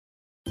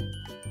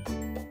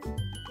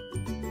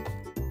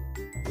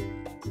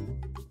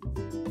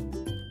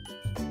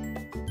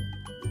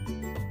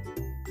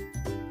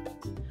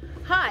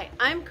Hi,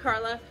 I'm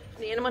Carla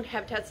from the Animal and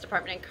Habitats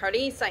Department at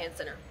Carnegie Science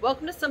Center.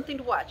 Welcome to Something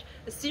to Watch,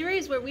 a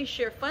series where we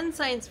share fun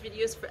science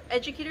videos for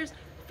educators,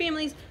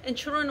 families, and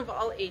children of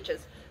all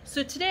ages.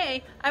 So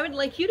today, I would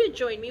like you to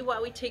join me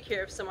while we take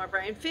care of some of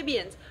our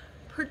amphibians.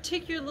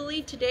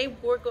 Particularly today,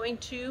 we're going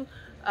to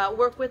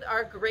work with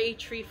our gray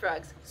tree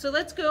frogs. So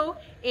let's go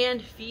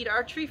and feed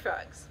our tree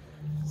frogs.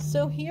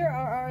 So here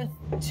are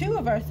two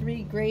of our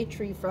three gray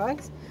tree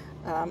frogs.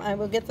 I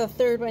will get the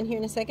third one here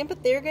in a second,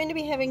 but they're going to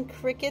be having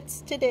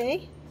crickets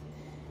today.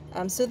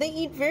 So they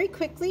eat very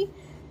quickly.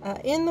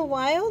 In the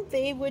wild,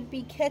 they would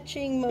be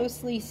catching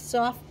mostly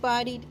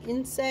soft-bodied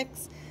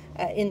insects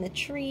in the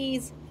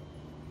trees,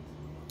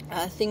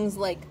 things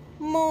like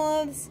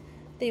moths.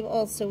 They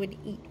also would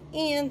eat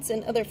ants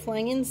and other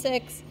flying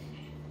insects.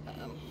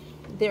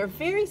 They're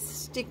very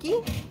sticky.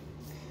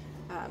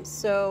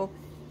 So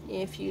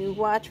if you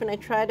watch when I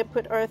try to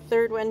put our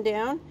third one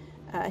down,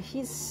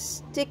 he's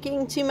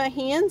sticking to my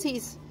hands.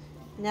 He's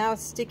now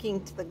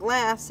sticking to the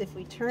glass. If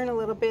we turn a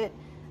little bit,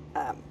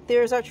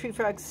 there's our tree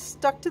frog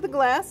stuck to the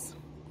glass.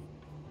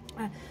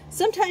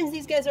 Sometimes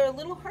these guys are a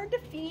little hard to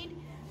feed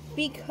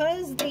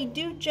because they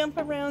do jump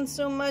around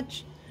so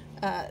much.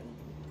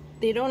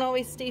 They don't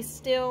always stay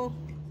still.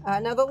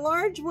 Now the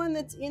large one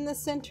that's in the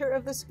center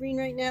of the screen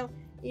right now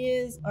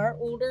is our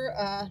older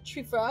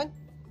tree frog.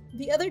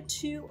 The other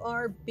two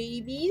are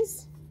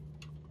babies.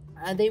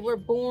 They were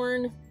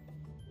born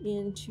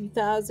in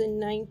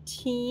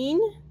 2019,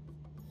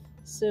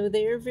 so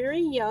they're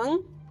very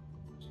young.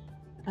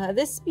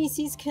 This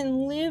species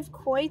can live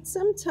quite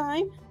some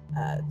time.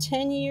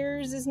 10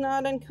 years is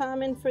not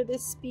uncommon for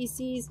this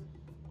species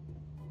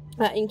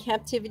in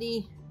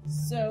captivity.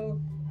 So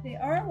they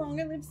are a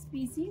longer lived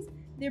species.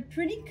 They're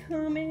pretty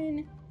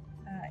common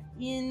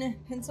in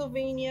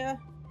Pennsylvania.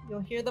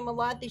 You'll hear them a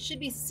lot. They should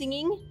be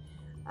singing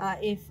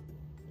if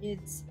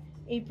it's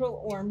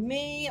April or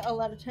May. A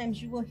lot of times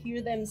you will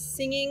hear them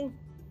singing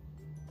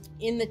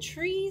in the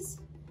trees.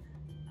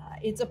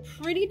 It's a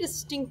pretty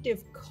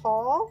distinctive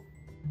call.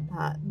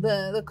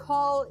 The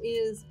call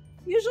is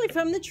usually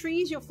from the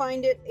trees. You'll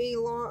find it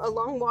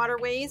along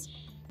waterways.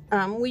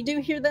 We do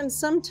hear them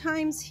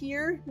sometimes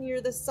here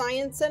near the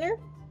Science Center.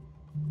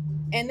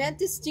 And that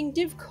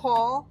distinctive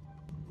call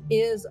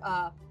is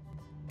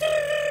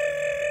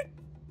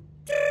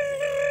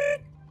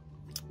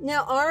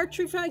now our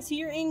tree frogs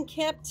here in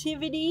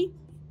captivity,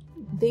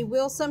 they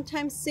will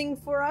sometimes sing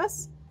for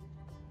us.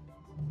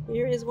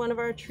 Here is one of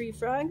our tree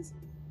frogs.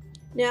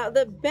 Now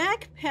the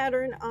back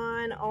pattern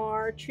on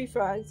our tree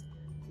frogs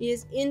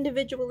is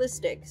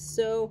individualistic,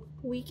 so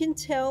we can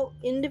tell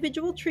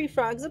individual tree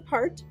frogs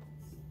apart.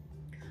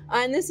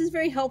 And this is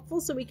very helpful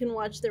so we can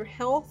watch their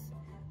health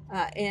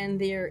and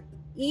their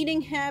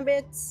eating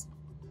habits.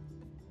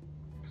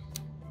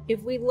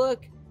 If we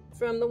look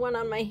from the one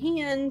on my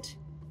hand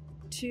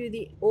to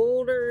the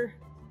older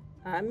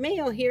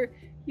male here,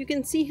 you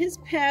can see his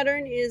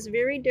pattern is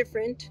very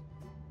different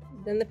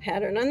than the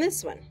pattern on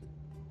this one.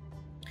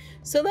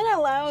 So that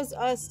allows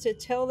us to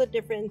tell the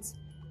difference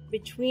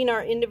between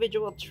our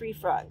individual tree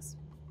frogs.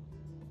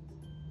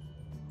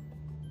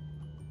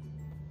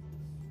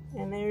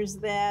 And there's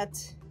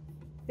that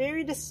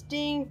very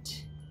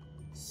distinct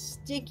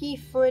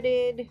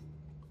sticky-footed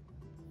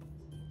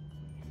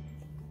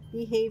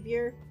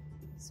behavior.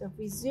 So if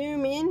we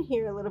zoom in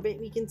here a little bit,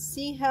 we can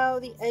see how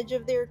the edge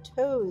of their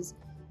toes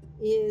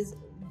is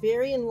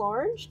very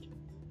enlarged.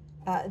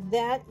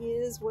 That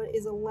is what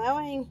is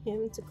allowing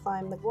him to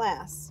climb the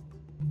glass.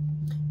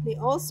 They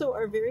also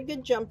are very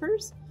good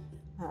jumpers.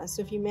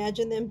 So if you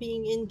imagine them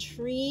being in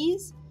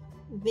trees,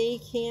 they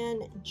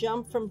can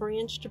jump from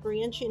branch to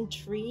branch in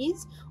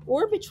trees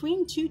or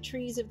between two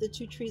trees if the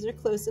two trees are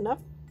close enough.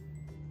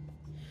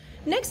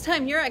 Next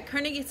time you're at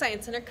Carnegie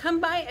Science Center, come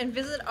by and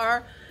visit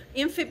our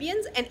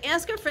amphibians and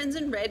ask our friends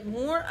in red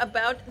more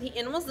about the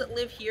animals that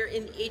live here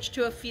in the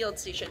H2O field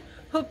station.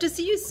 Hope to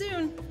see you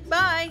soon.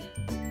 Bye!